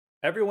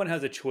Everyone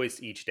has a choice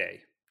each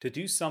day to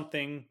do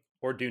something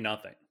or do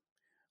nothing.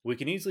 We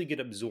can easily get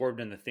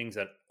absorbed in the things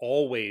that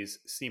always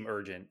seem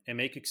urgent and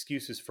make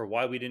excuses for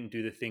why we didn't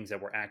do the things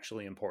that were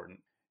actually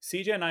important.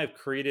 CJ and I have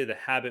created a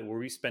habit where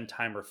we spend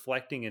time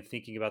reflecting and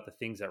thinking about the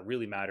things that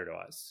really matter to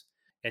us.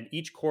 And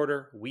each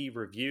quarter, we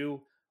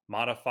review,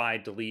 modify,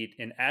 delete,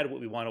 and add what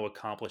we want to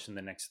accomplish in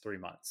the next 3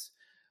 months.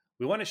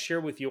 We want to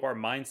share with you our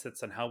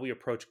mindsets on how we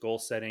approach goal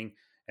setting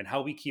and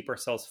how we keep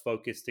ourselves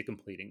focused to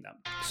completing them.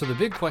 So the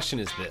big question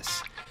is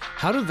this: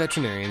 how do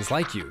veterinarians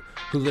like you,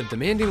 who live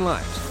demanding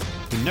lives,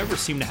 You never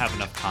seem to have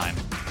enough time,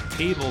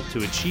 able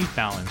to achieve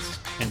balance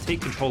and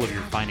take control of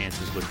your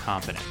finances with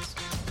confidence?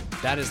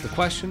 that is the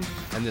question,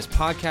 and this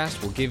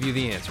podcast will give you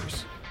the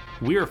answers.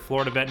 We are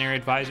Florida Veterinary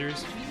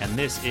Advisors, and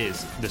this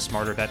is the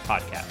Smarter Vet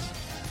Podcast.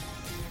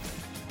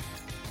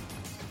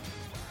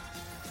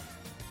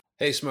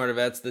 Hey, Smarter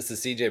Vets, this is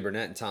CJ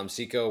Burnett and Tom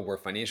Seco. We're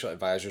financial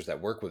advisors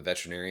that work with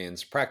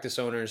veterinarians, practice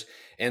owners,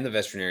 and the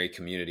veterinary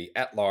community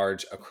at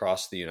large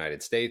across the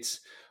United States,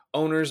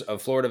 owners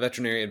of Florida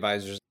Veterinary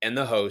Advisors, and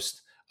the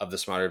host of the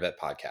Smarter Vet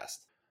Podcast.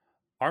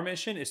 Our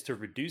mission is to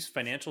reduce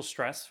financial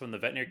stress from the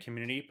veterinary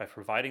community by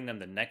providing them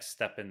the next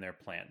step in their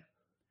plan.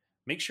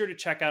 Make sure to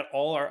check out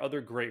all our other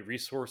great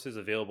resources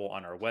available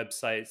on our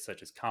website,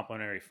 such as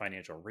complimentary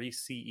financial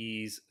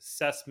CEs,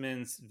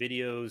 assessments,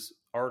 videos,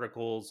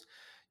 articles.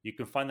 You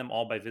can find them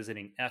all by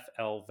visiting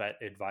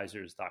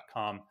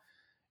flvetadvisors.com.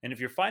 And if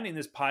you're finding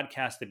this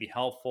podcast to be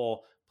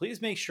helpful, please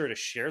make sure to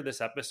share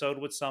this episode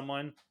with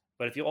someone.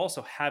 But if you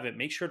also haven't,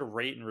 make sure to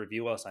rate and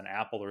review us on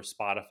Apple or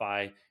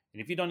Spotify.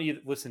 And if you don't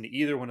listen to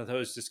either one of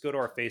those, just go to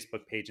our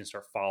Facebook page and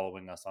start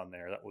following us on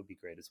there. That would be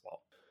great as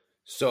well.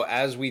 So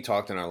as we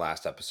talked in our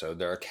last episode,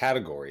 there are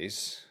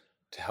categories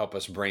to help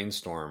us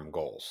brainstorm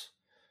goals.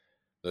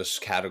 Those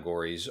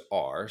categories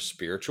are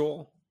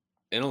spiritual,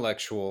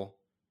 intellectual,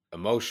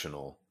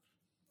 emotional,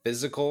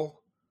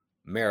 physical,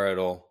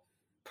 marital,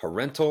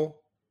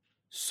 parental,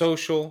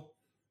 social,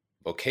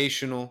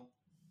 vocational,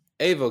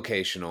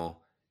 avocational,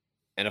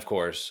 and of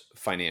course,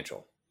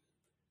 financial.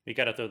 You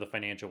got to throw the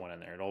financial one in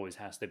there. It always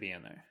has to be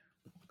in there.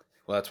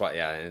 Well, that's why,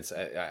 yeah. And it's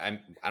I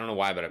don't know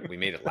why, but we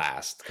made it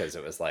last because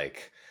it was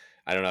like,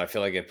 I don't know. I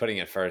feel like putting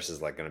it first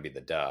is like going to be the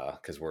duh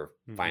because we're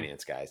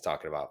finance guys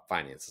talking about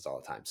finances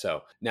all the time.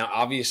 So now,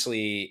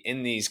 obviously,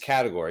 in these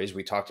categories,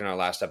 we talked in our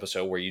last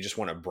episode where you just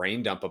want to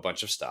brain dump a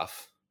bunch of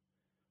stuff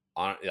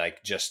on,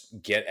 like,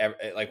 just get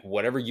like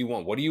whatever you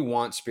want. What do you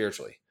want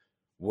spiritually?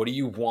 What do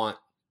you want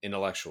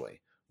intellectually?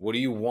 What do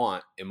you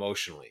want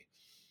emotionally?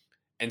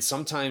 And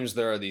sometimes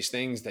there are these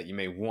things that you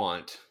may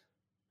want,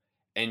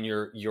 and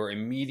your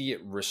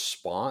immediate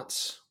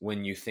response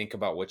when you think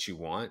about what you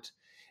want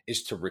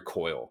is to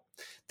recoil.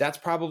 That's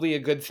probably a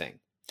good thing.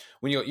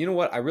 When you know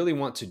what, I really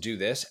want to do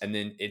this, and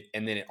then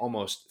it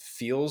almost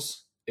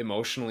feels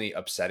emotionally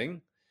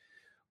upsetting.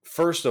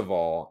 First of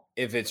all,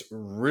 if it's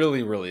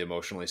really, really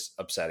emotionally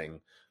upsetting, you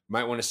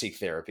might want to seek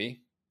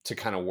therapy to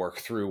kind of work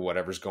through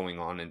whatever's going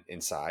on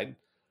inside.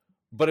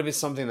 But if it's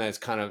something that's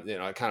kind of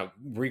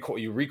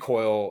you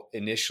recoil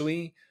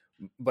initially,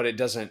 but it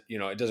doesn't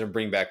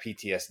bring back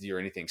PTSD or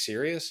anything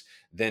serious,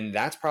 then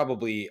that's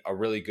probably a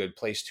really good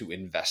place to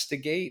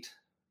investigate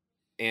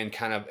and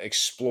kind of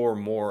explore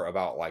more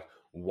about, like,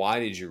 why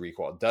did you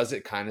recoil? Does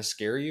it kind of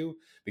scare you?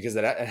 Because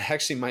that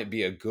actually might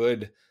be a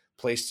good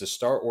place to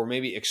start, or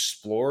maybe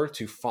explore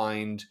to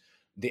find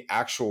the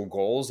actual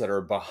goals that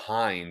are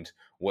behind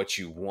what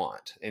you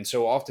want. And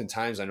so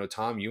oftentimes, I know,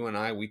 Tom, you and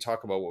I, we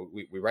talk about what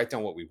we write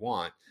down what we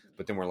want,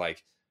 but then we're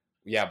like,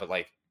 yeah, but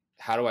like,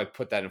 how do I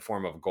put that in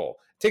form of a goal?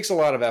 It takes a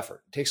lot of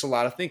effort, it takes a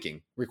lot of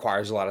thinking,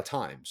 requires a lot of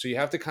time. So you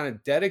have to kind of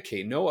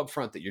know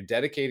upfront that you're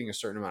dedicating a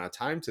certain amount of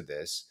time to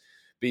this,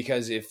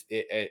 because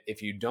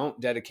if you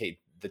don't dedicate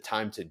the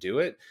time to do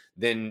it,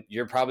 then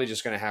you're probably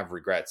just going to have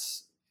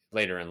regrets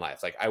later in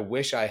life. Like, I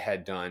wish I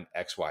had done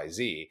X, Y,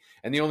 Z.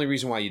 And the only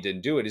reason why you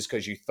didn't do it is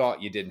because you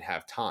thought you didn't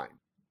have time.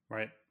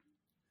 Right.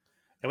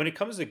 And when it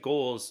comes to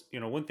goals,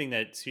 one thing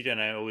that CJ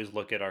and I always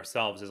look at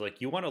ourselves is,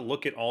 like, you want to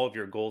look at all of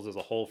your goals as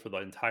a whole for the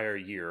entire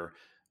year.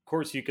 Of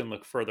course, you can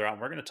look further out.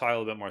 And we're going to talk a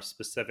little bit more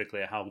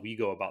specifically how we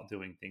go about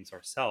doing things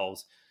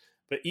ourselves.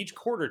 But each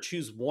quarter,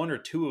 choose one or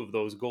two of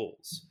those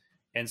goals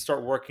and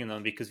start working on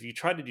them, because if you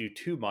try to do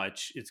too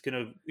much, it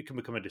can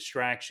become a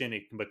distraction.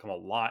 It can become a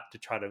lot to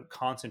try to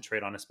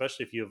concentrate on,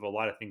 especially if you have a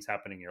lot of things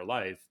happening in your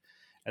life.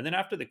 And then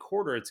after the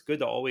quarter, it's good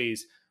to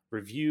always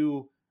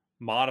review,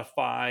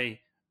 modify,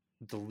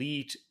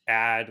 delete,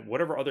 add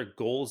whatever other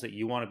goals that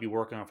you want to be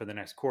working on for the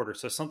next quarter.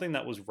 So something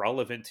that was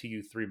relevant to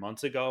you 3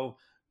 months ago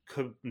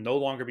could no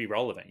longer be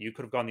relevant. You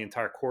could have gone the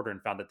entire quarter and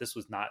found that this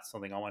was not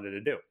something I wanted to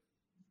do.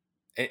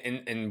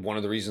 And one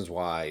of the reasons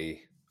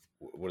why,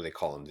 what do they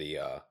call them?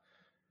 The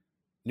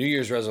New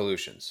Year's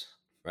resolutions,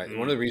 right?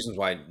 One of the reasons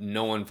why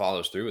no one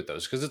follows through with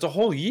those, because it's a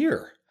whole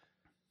year.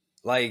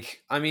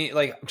 Like, I mean,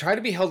 like, try to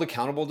be held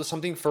accountable to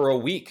something for a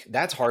week.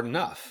 That's hard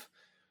enough,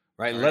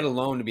 right? Let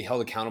alone to be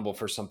held accountable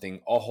for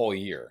something a whole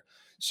year.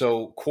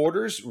 So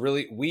quarters,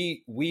 really,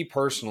 we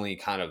personally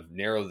kind of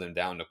narrow them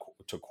down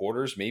to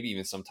quarters, maybe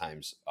even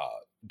sometimes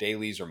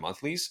dailies or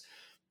monthlies.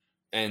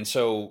 And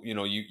so,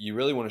 you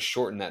really want to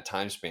shorten that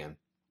time span.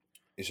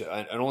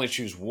 And only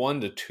choose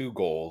 1 to 2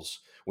 goals,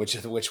 which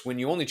when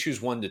you only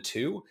choose 1 to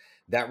 2,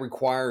 that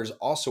requires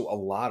also a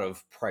lot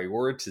of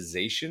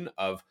prioritization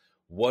of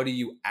what do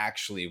you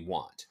actually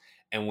want.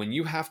 And when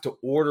you have to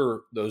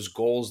order those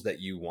goals that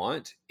you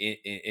want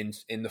in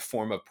the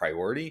form of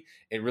priority,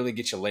 it really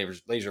gets you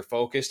laser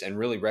focused and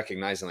really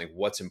recognizing like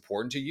what's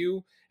important to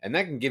you. And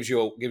that gives you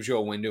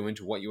a window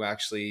into what you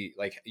actually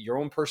like, your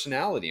own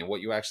personality and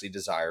what you actually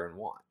desire and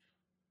want.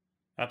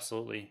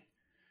 Absolutely.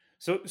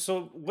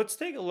 So let's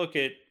take a look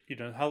at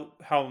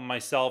how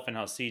myself and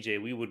how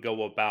CJ we would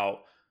go about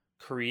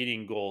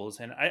creating goals.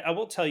 And I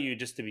will tell you,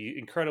 just to be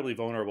incredibly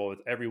vulnerable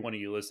with every one of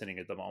you listening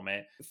at the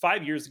moment,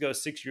 5 years ago,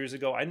 6 years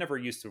ago, I never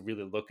used to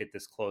really look at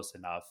this close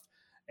enough.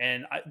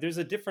 And there's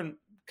a different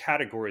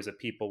categories of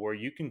people where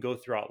you can go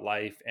throughout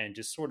life and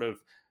just sort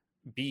of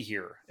be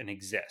here and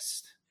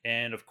exist.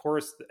 And of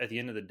course, at the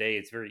end of the day,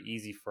 it's very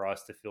easy for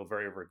us to feel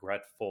very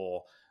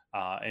regretful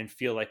and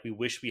feel like we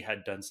wish we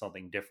had done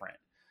something different.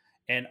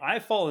 And I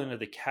fall into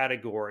the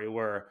category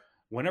where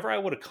whenever I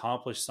would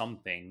accomplish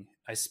something,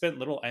 I spent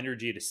little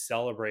energy to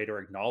celebrate or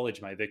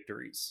acknowledge my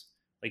victories.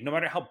 Like, no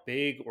matter how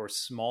big or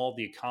small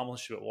the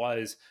accomplishment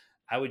was,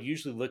 I would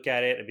usually look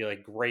at it and be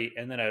like, great.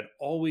 And then I'd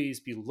always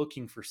be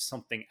looking for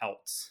something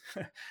else.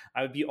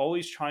 I would be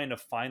always trying to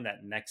find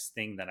that next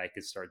thing that I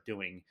could start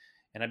doing.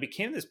 And I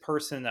became this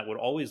person that would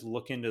always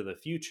look into the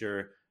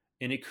future,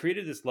 and it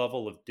created this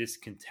level of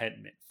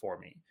discontentment for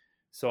me.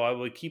 So I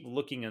would keep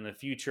looking in the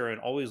future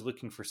and always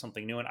looking for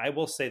something new. And I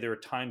will say there are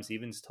times,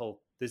 even till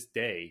this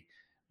day,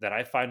 that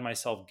I find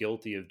myself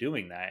guilty of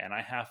doing that. And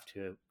I have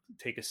to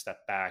take a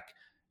step back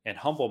and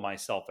humble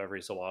myself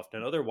every so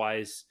often.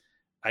 Otherwise,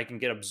 I can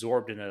get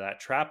absorbed into that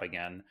trap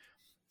again.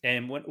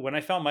 And when I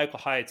found Michael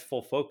Hyatt's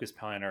Full Focus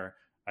Planner,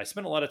 I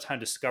spent a lot of time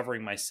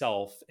discovering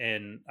myself,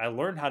 and I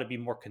learned how to be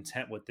more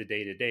content with the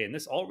day to day. And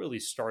this all really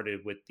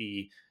started with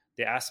the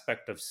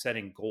aspect of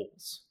setting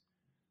goals.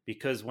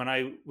 Because when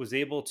I was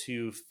able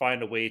to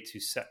find a way to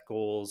set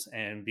goals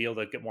and be able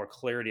to get more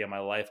clarity in my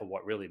life of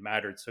what really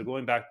mattered. So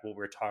going back to what we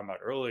were talking about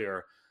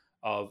earlier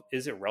of,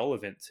 is it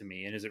relevant to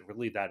me? And is it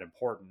really that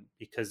important?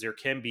 Because there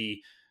can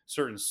be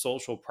certain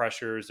social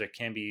pressures, there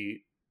can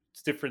be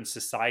different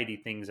society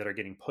things that are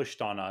getting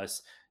pushed on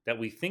us that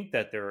we think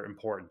that they're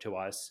important to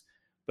us.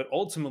 But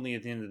ultimately,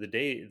 at the end of the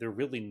day, they're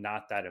really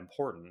not that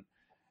important.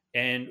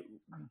 And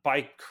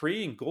by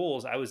creating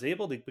goals, I was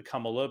able to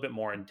become a little bit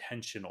more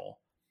intentional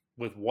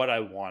with what I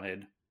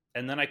wanted.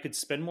 And then I could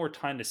spend more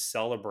time to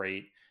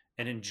celebrate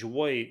and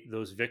enjoy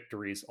those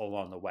victories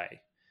along the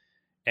way.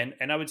 And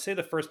I would say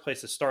the first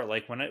place to start,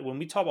 like when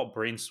we talk about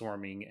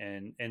brainstorming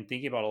and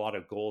thinking about a lot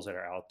of goals that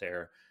are out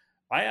there,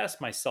 I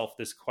asked myself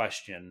this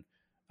question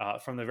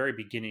from the very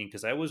beginning,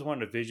 because I always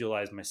wanted to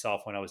visualize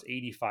myself when I was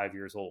 85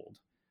 years old,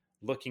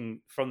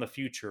 looking from the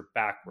future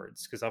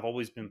backwards, because I've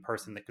always been a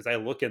person that, because I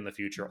look in the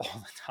future all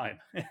the time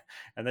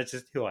and that's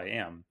just who I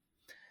am.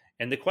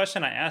 And the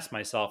question I asked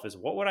myself is,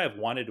 what would I have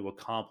wanted to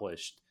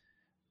accomplish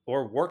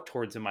or work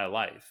towards in my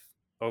life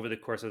over the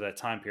course of that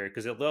time period?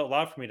 Because it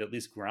allowed for me to at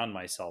least ground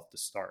myself to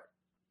start.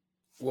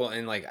 Well,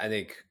 and like, I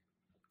think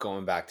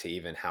going back to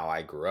even how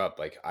I grew up,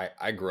 like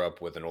I grew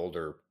up with a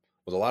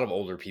lot of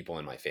older people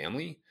in my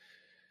family.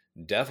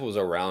 Death was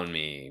around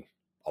me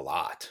a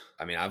lot.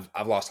 I mean,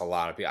 I've lost a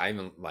lot of people. I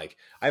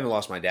even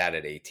lost my dad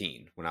at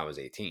 18 when I was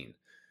 18.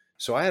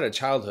 So I had a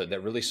childhood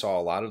that really saw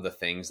a lot of the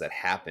things that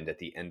happened at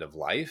the end of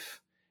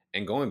life.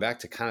 And going back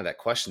to kind of that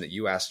question that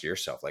you asked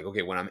yourself, like,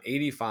 okay, when I'm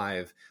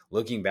 85,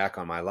 looking back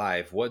on my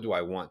life, what do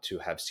I want to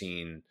have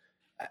seen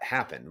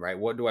happen, right?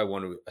 What do I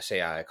want to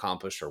say I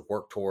accomplished or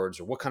work towards,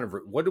 or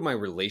what do my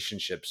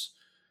relationships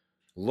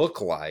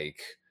look like,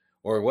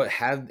 or what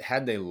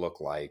had they look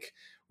like,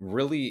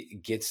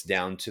 really gets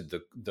down to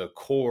the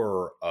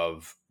core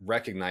of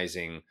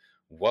recognizing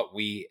what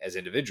we as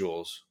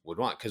individuals would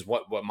want. Because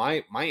what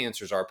my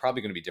answers are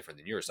probably going to be different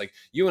than yours. Like,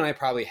 you and I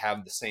probably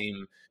have the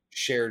same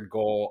shared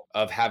goal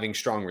of having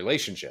strong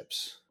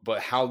relationships,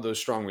 but how those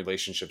strong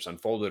relationships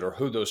unfolded or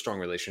who those strong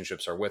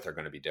relationships are with are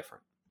going to be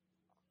different.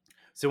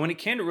 So when it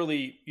came to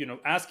really,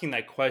 asking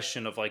that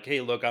question of like,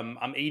 hey, look, I'm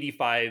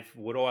 85.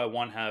 What do I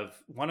want to have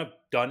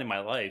done in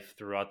my life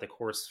throughout the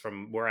course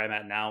from where I'm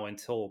at now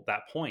until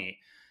that point?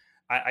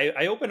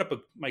 I opened up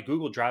my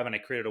Google Drive and I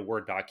created a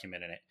Word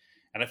document in it.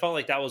 And I felt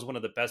like that was one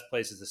of the best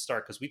places to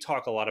start, because we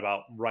talk a lot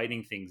about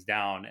writing things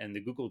down, and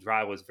the Google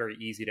Drive was very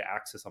easy to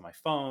access on my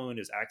phone,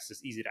 is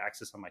easy to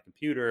access on my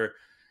computer.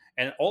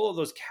 And all of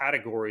those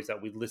categories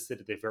that we listed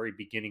at the very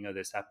beginning of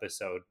this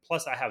episode,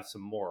 plus I have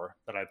some more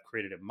that I've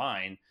created in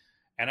mine.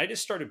 And I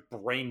just started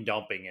brain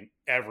dumping in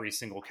every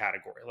single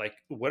category, like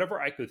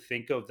whatever I could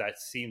think of that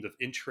seemed of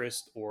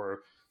interest or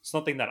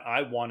something that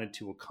I wanted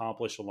to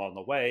accomplish along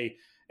the way.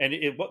 And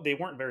they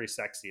weren't very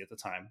sexy at the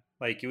time.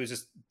 Like, it was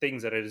just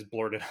things that I just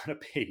blurted on a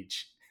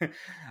page.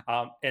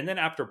 And then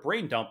after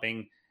brain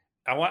dumping,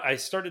 I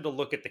started to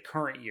look at the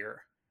current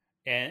year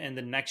and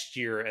the next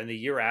year and the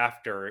year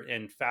after,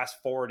 and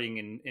fast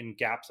forwarding in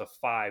gaps of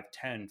 5,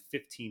 10,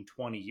 15,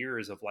 20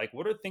 years of like,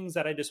 what are things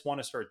that I just want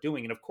to start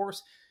doing? And of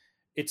course,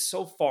 it's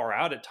so far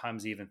out at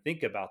times to even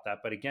think about that.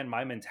 But again,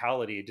 my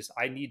mentality, just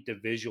I need to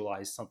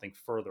visualize something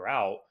further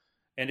out.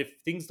 And if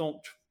things don't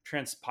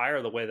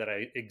transpire the way that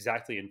I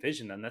exactly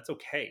envision them, that's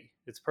okay.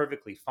 It's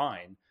perfectly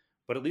fine.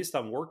 But at least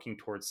I'm working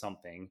towards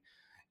something.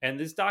 And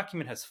this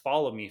document has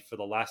followed me for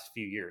the last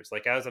few years.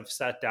 Like as I've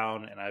sat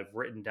down and I've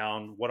written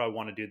down what I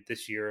want to do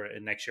this year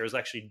and next year, I was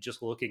actually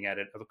just looking at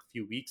it a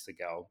few weeks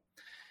ago.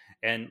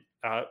 And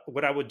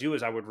what I would do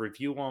is I would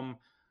review them,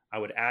 I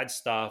would add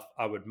stuff,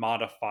 I would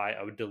modify,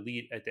 I would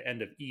delete at the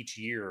end of each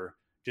year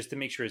just to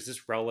make sure, is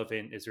this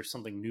relevant? Is there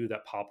something new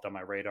that popped on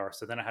my radar?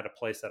 So then I had a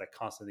place that I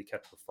constantly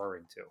kept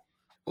referring to.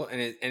 Well,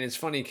 and it's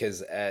funny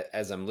because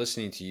as I'm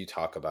listening to you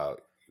talk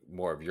about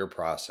more of your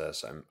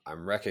process,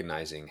 I'm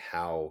recognizing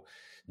how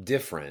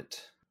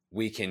different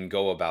we can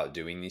go about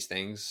doing these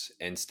things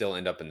and still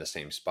end up in the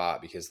same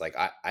spot. Because like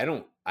I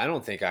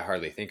don't think I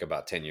hardly think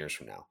about 10 years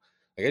from now.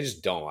 Like I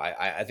just don't.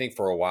 I think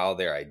for a while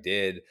there I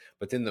did,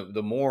 but then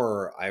the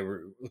more I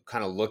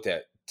kind of looked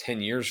at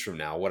 10 years from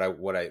now, what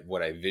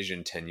I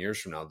visioned 10 years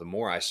from now, the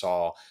more I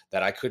saw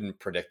that I couldn't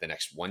predict the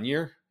next 1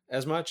 year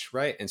as much,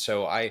 right? And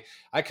so I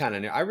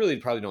really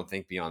probably don't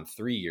think beyond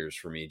 3 years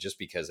for me, just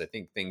because I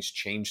think things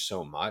change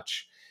so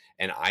much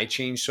and I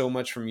change so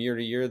much from year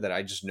to year that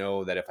I just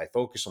know that if I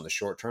focus on the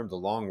short term, the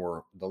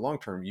long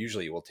term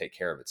usually will take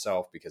care of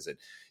itself. Because it,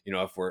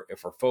 if we're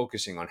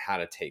focusing on how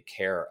to take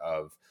care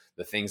of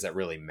the things that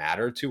really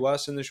matter to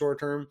us in the short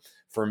term,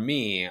 for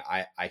me,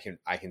 I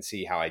can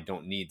see how I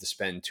don't need to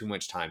spend too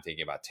much time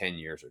thinking about 10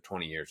 years or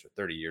 20 years or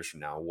 30 years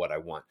from now, what I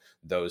want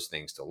those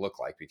things to look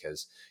like.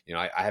 Because,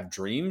 I have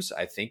dreams,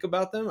 I think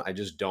about them, I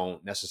just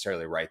don't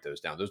necessarily write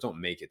those down. Those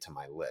don't make it to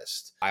my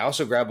list. I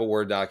also grab a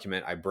Word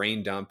document, I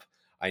brain dump,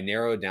 I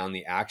narrow down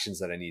the actions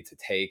that I need to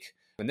take.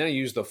 And then I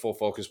use the full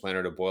focus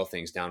planner to boil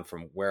things down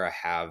from where I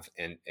have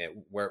and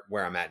where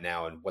I'm at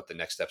now and what the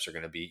next steps are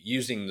going to be,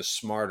 using the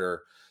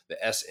SMARTER, the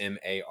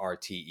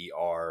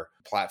SMARTER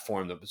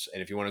platform.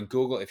 And if you want to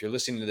Google, if you're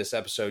listening to this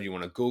episode, you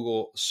want to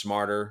Google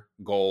SMARTER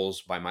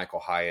Goals by Michael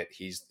Hyatt.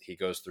 He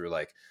goes through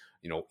like,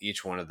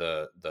 each one of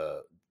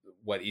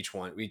what each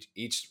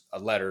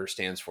letter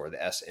stands for, the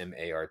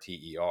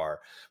SMARTER.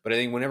 But I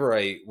think whenever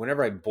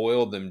I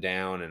boil them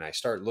down and I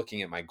start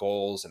looking at my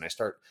goals and I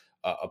start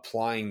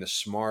applying the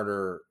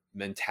SMARTER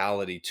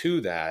mentality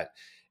to that,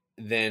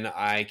 then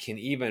I can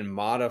even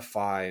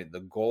modify the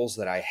goals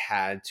that I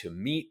had to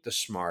meet the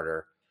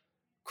SMARTER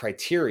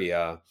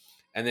criteria.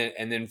 And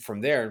then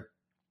from there,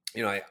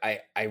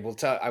 I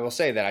will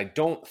say that I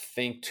don't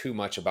think too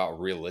much about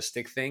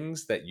realistic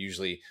things that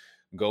usually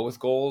go with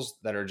goals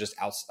that are just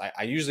outside.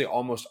 I usually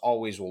almost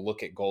always will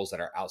look at goals that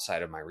are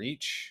outside of my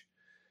reach.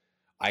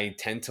 I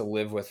tend to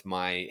live with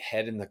my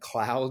head in the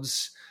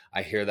clouds.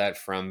 I hear that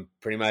from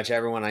pretty much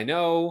everyone I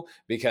know,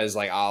 because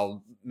like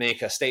I'll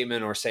make a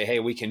statement or say, hey,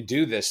 we can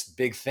do this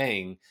big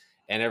thing.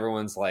 And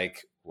everyone's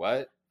like,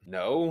 what?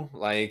 No,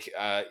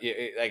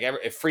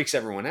 it freaks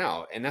everyone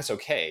out, and that's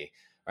okay.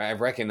 Right? I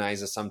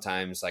recognize that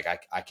sometimes like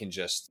I can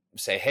just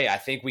say, hey, I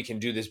think we can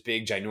do this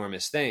big,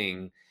 ginormous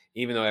thing,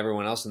 even though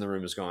everyone else in the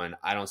room is going,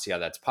 I don't see how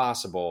that's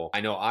possible.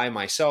 I know I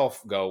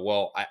myself go,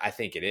 well, I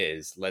think it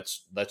is.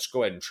 Let's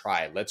go ahead and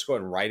try it. Let's go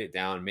ahead and write it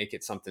down, make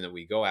it something that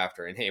we go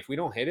after. And hey, if we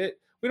don't hit it,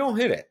 we don't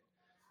hit it.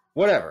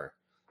 Whatever.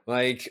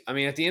 Like, I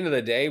mean, at the end of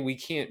the day, we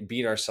can't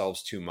beat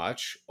ourselves too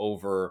much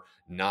over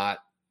not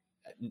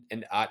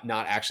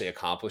actually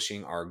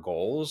accomplishing our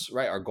goals,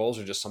 right? Our goals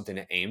are just something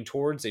to aim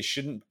towards. They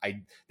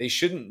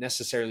shouldn't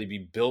necessarily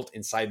be built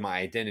inside my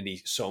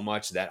identity so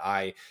much that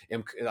I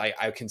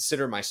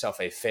consider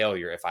myself a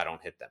failure if I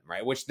don't hit them,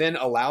 right? Which then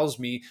allows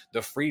me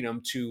the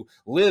freedom to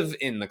live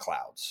in the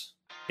clouds.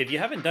 If you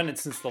haven't done it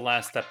since the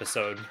last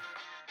episode,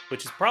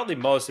 which is probably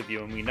most of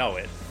you, and we know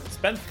it,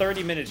 spend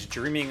 30 minutes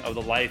dreaming of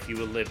the life you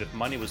would live if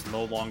money was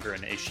no longer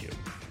an issue.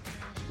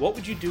 What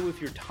would you do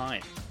with your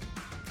time?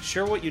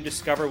 Share what you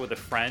discover with a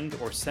friend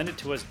or send it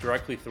to us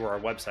directly through our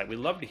website. We'd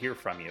love to hear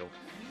from you.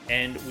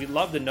 And we'd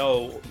love to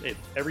know if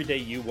every day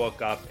you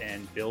woke up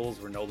and bills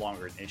were no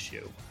longer an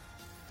issue,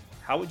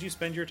 how would you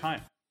spend your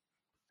time?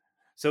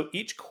 So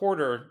each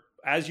quarter,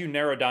 as you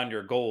narrow down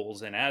your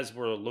goals and as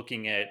we're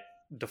looking at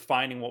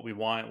defining what we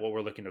want, what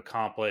we're looking to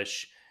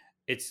accomplish,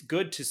 it's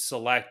good to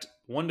select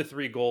 1 to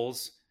 3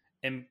 goals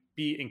and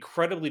be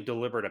incredibly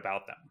deliberate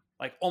about them,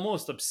 like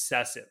almost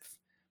obsessive.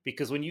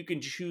 Because when you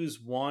can choose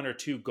 1 or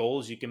 2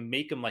 goals, you can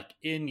make them like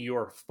in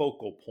your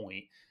focal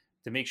point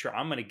to make sure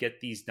I'm going to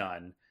get these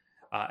done.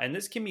 And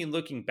this can be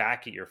looking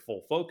back at your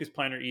full focus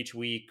planner each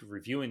week,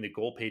 reviewing the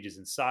goal pages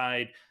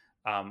inside.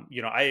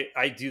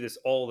 I do this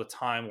all the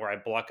time where I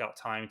block out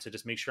time to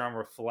just make sure I'm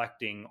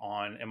reflecting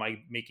on, am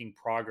I making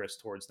progress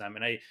towards them?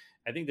 And I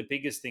think the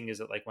biggest thing is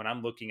that like when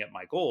I'm looking at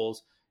my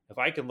goals, if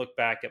I can look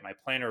back at my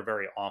planner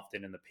very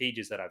often in the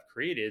pages that I've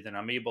created, then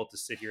I'm able to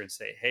sit here and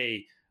say,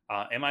 hey,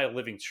 am I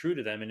living true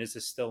to them? And is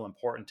this still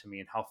important to me?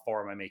 And how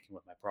far am I making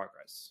with my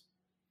progress?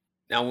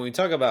 Now, when we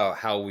talk about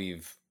how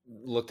we've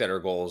looked at our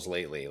goals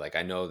lately, like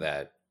I know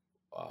that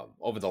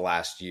over the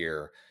last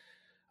year,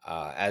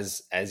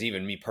 as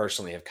even me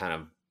personally have kind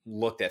of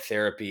looked at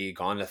therapy,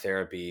 gone to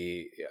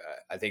therapy.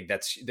 I think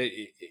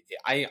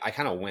I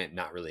kind of went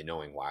not really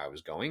knowing why I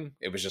was going.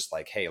 It was just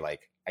like, hey,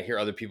 like I hear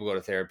other people go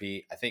to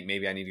therapy. I think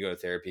maybe I need to go to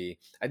therapy.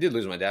 I did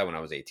lose my dad when I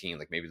was 18.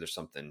 Like maybe there's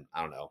something,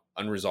 I don't know,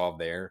 unresolved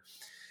there.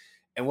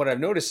 And what I've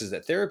noticed is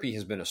that therapy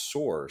has been a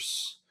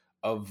source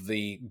of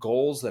the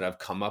goals that I've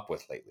come up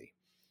with lately.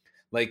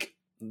 Like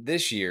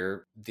this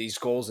year, these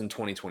goals in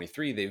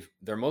 2023,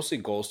 they're mostly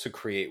goals to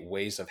create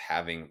ways of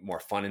having more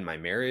fun in my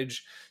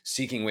marriage,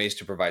 seeking ways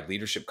to provide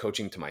leadership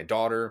coaching to my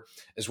daughter,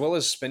 as well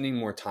as spending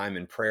more time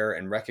in prayer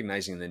and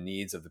recognizing the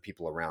needs of the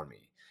people around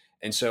me.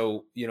 And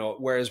so,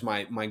 whereas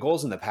my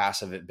goals in the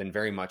past have been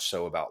very much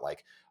so about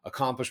like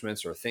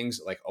accomplishments or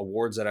things like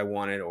awards that I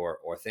wanted or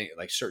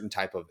like certain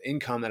type of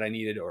income that I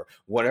needed or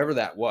whatever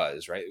that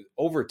was, right?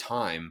 Over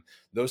time,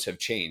 those have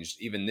changed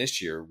even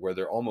this year where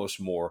they're almost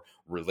more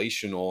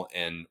relational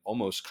and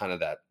almost kind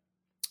of that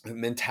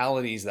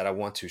mentalities that I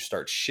want to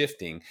start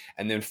shifting.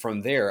 And then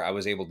from there, I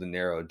was able to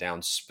narrow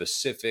down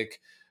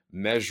specific,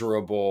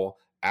 measurable,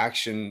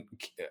 action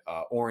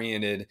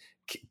oriented,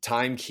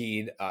 time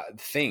keyed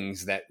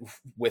things that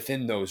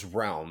within those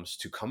realms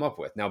to come up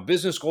with. Now,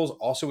 business goals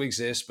also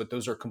exist, but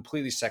those are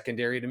completely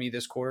secondary to me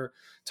this quarter.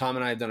 Tom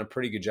and I have done a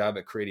pretty good job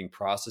at creating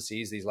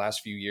processes these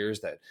last few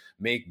years that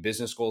make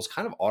business goals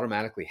kind of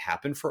automatically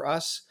happen for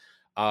us.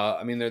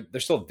 I mean,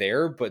 they're still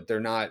there, but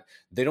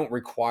they don't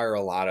require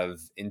a lot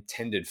of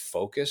intended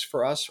focus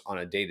for us on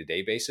a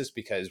day-to-day basis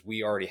because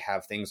we already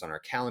have things on our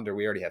calendar.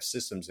 We already have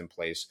systems in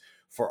place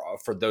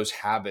for those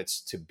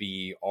habits to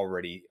be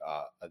already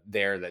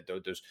there, that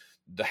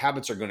the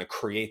habits are going to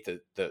create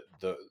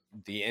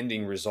the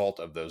ending result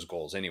of those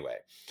goals anyway.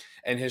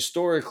 And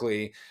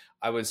historically,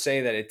 I would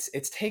say that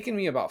it's taken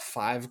me about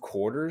 5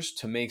 quarters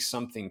to make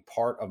something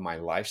part of my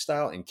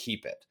lifestyle and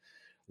keep it.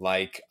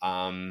 Like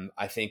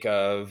I think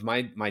of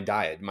my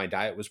diet. My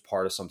diet was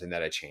part of something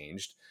that I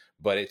changed,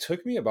 but it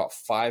took me about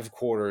 5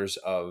 quarters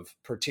of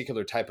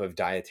particular type of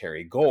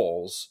dietary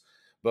goals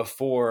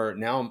before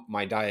now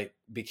my diet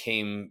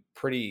became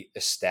pretty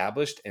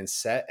established and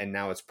set, and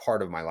now it's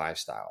part of my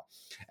lifestyle.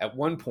 At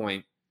one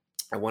point,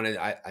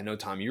 I know,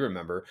 Tom, you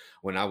remember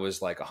when I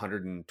was like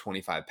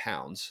 125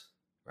 pounds,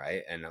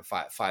 right? And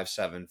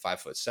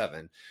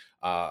 5'7",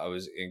 I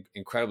was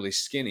incredibly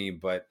skinny,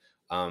 but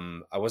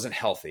I wasn't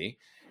healthy.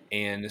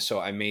 And so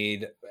I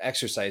made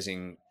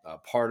exercising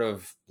part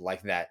of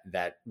like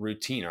that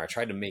routine, or I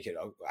tried to make it.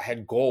 I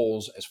had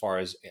goals as far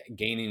as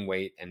gaining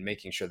weight and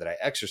making sure that I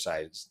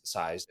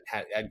exercised,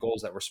 had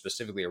goals that were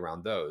specifically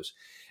around those.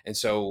 And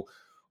so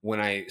when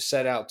I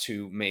set out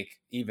to make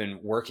even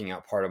working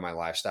out part of my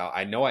lifestyle,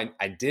 I know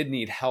I did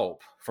need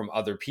help from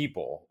other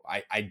people.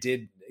 I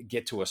did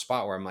get to a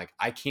spot where I'm like,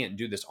 I can't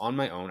do this on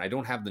my own. I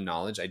don't have the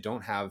knowledge. I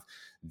don't have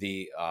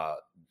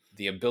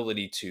the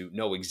ability to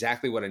know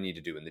exactly what I need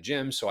to do in the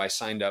gym. So I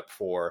signed up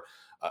for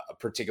a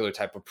particular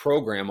type of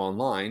program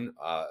online,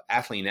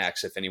 Athlean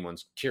X, if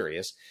anyone's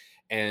curious.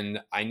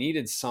 And I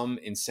needed some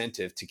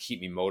incentive to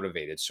keep me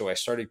motivated. So I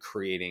started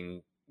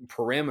creating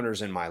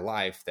parameters in my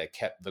life that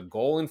kept the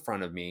goal in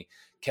front of me,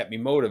 kept me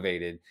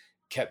motivated,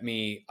 kept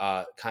me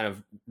kind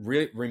of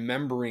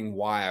remembering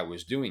why I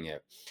was doing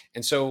it.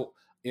 And so,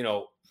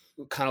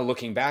 kind of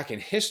looking back in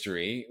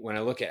history, when I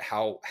look at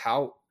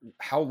how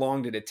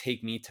long did it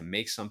take me to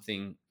make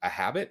something a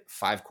habit?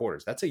 5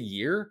 quarters. That's a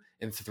year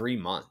and 3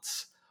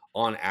 months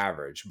on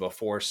average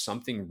before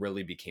something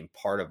really became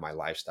part of my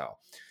lifestyle.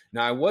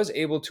 Now, I was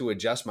able to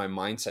adjust my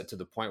mindset to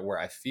the point where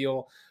I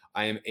feel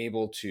I am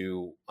able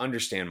to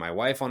understand my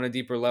wife on a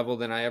deeper level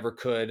than I ever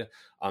could.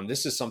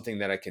 This is something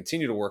that I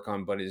continue to work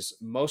on, but has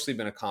mostly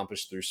been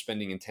accomplished through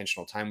spending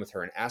intentional time with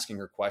her and asking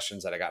her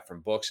questions that I got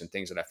from books and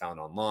things that I found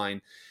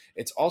online.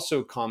 It's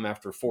also come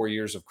after 4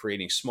 years of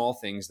creating small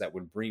things that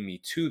would bring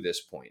me to this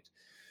point.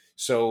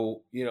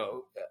 So,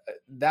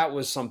 that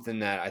was something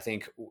that I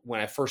think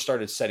when I first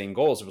started setting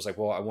goals, it was like,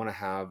 well, I want to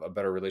have a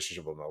better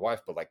relationship with my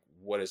wife, but like,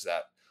 what does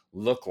that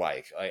look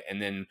like?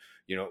 And then,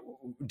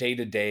 day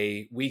to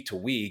day, week to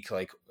week,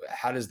 like,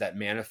 how does that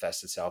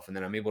manifest itself? And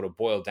then I'm able to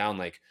boil down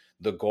like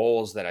the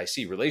goals that I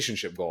see,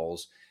 relationship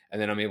goals.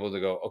 And then I'm able to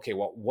go, okay,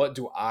 well, what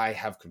do I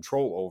have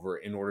control over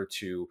in order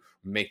to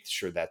make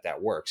sure that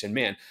that works? And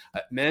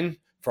men,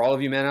 for all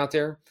of you men out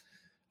there,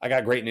 I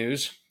got great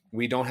news.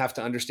 We don't have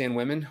to understand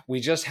women.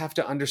 We just have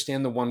to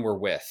understand the one we're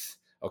with.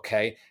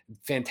 Okay.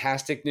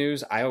 Fantastic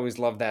news. I always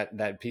love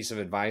that piece of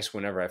advice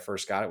whenever I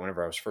first got it,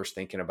 whenever I was first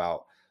thinking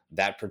about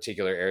that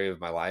particular area of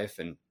my life.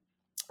 And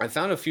I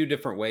found a few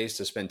different ways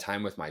to spend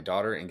time with my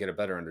daughter and get a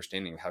better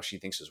understanding of how she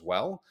thinks as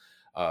well.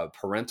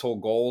 Parental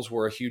goals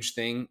were a huge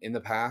thing in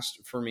the past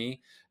for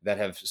me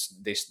that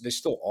they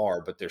still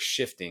are, but they're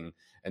shifting.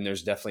 And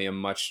there's definitely a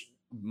much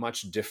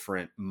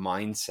different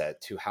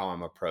mindset to how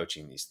I'm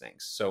approaching these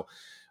things. So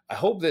I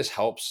hope this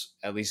helps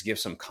at least give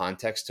some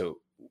context to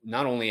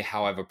not only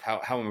how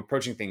I'm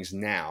approaching things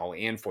now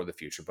and for the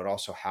future, but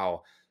also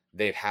how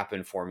they've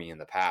happened for me in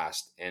the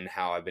past, and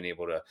how I've been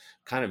able to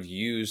kind of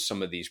use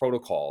some of these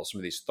protocols, some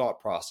of these thought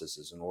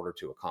processes in order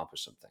to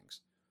accomplish some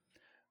things.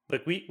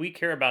 Look, we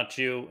care about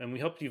you, and we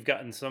hope you've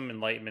gotten some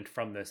enlightenment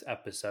from this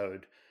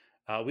episode.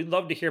 We'd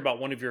love to hear about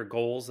one of your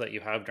goals that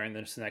you have during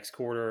this next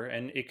quarter,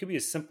 and it could be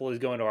as simple as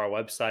going to our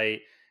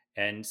website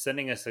and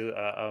sending us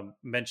a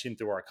mention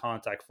through our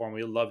contact form.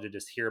 We'd love to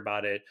just hear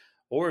about it.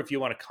 Or if you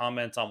want to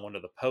comment on one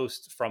of the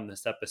posts from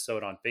this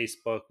episode on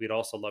Facebook, we'd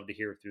also love to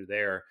hear through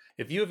there.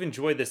 If you have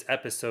enjoyed this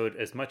episode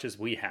as much as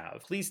we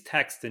have, please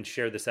text and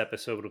share this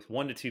episode with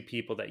 1 to 2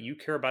 people that you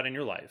care about in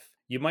your life.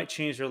 You might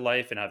change their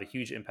life and have a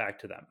huge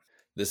impact to them.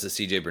 This is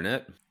CJ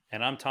Burnett.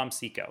 And I'm Tom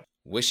Seco.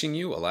 Wishing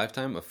you a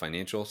lifetime of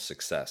financial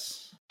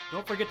success.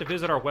 Don't forget to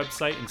visit our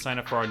website and sign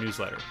up for our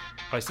newsletter.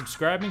 By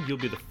subscribing, you'll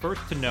be the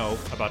first to know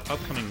about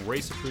upcoming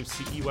race-approved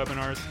CE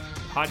webinars,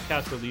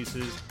 podcast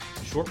releases,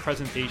 short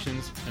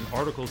presentations, and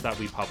articles that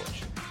we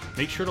publish.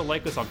 Make sure to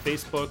like us on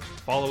Facebook,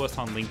 follow us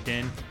on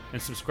LinkedIn,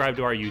 and subscribe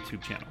to our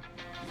YouTube channel.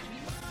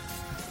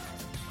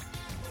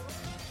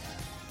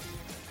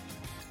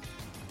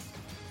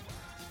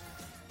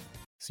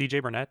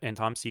 CJ Burnett and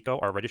Tom Seco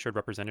are registered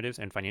representatives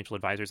and financial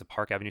advisors of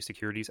Park Avenue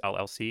Securities,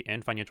 LLC,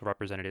 and financial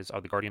representatives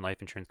of the Guardian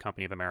Life Insurance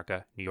Company of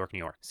America, New York, New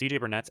York. CJ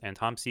Burnett's and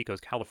Tom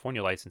Seco's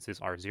California licenses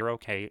are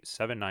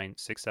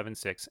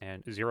 0K79676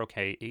 and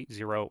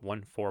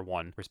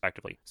 0K80141,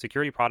 respectively.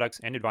 Security products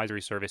and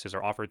advisory services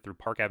are offered through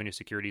Park Avenue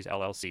Securities,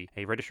 LLC,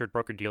 a registered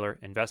broker-dealer,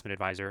 investment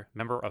advisor,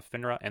 member of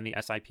FINRA and the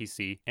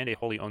SIPC, and a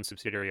wholly owned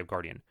subsidiary of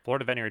Guardian.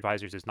 Florida Veterinary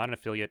Advisors is not an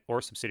affiliate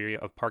or subsidiary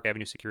of Park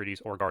Avenue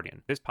Securities or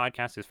Guardian. This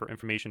podcast is for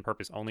information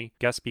purpose only.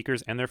 Guest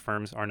speakers and their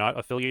firms are not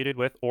affiliated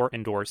with or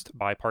endorsed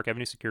by Park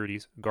Avenue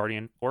Securities,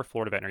 Guardian, or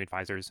Florida Veterinary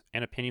Advisors,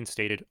 and opinions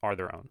stated are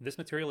their own. This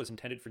material is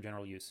intended for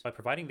general use. By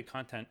providing the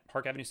content,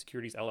 Park Avenue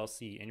Securities,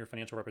 LLC, and your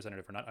financial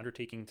representative are not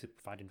undertaking to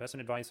provide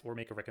investment advice or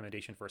make a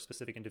recommendation for a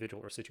specific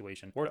individual or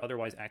situation, or to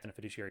otherwise act in a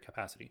fiduciary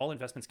capacity. All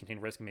investments contain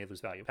risk and may lose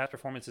value. Past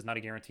performance is not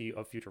a guarantee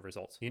of future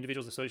results. The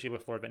individuals associated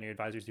with Florida Veterinary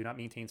Advisors do not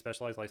maintain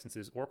specialized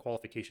licenses or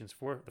qualifications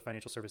for the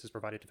financial services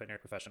provided to veterinary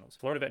professionals.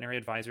 Florida Veterinary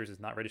Advisors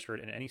is not registered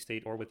in any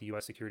state or with the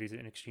U.S. Securities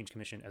and Exchange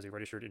Commission as a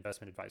registered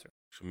investment advisor.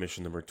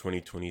 Submission number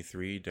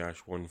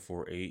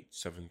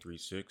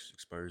 2023-148736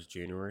 expires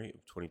January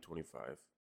of 2025.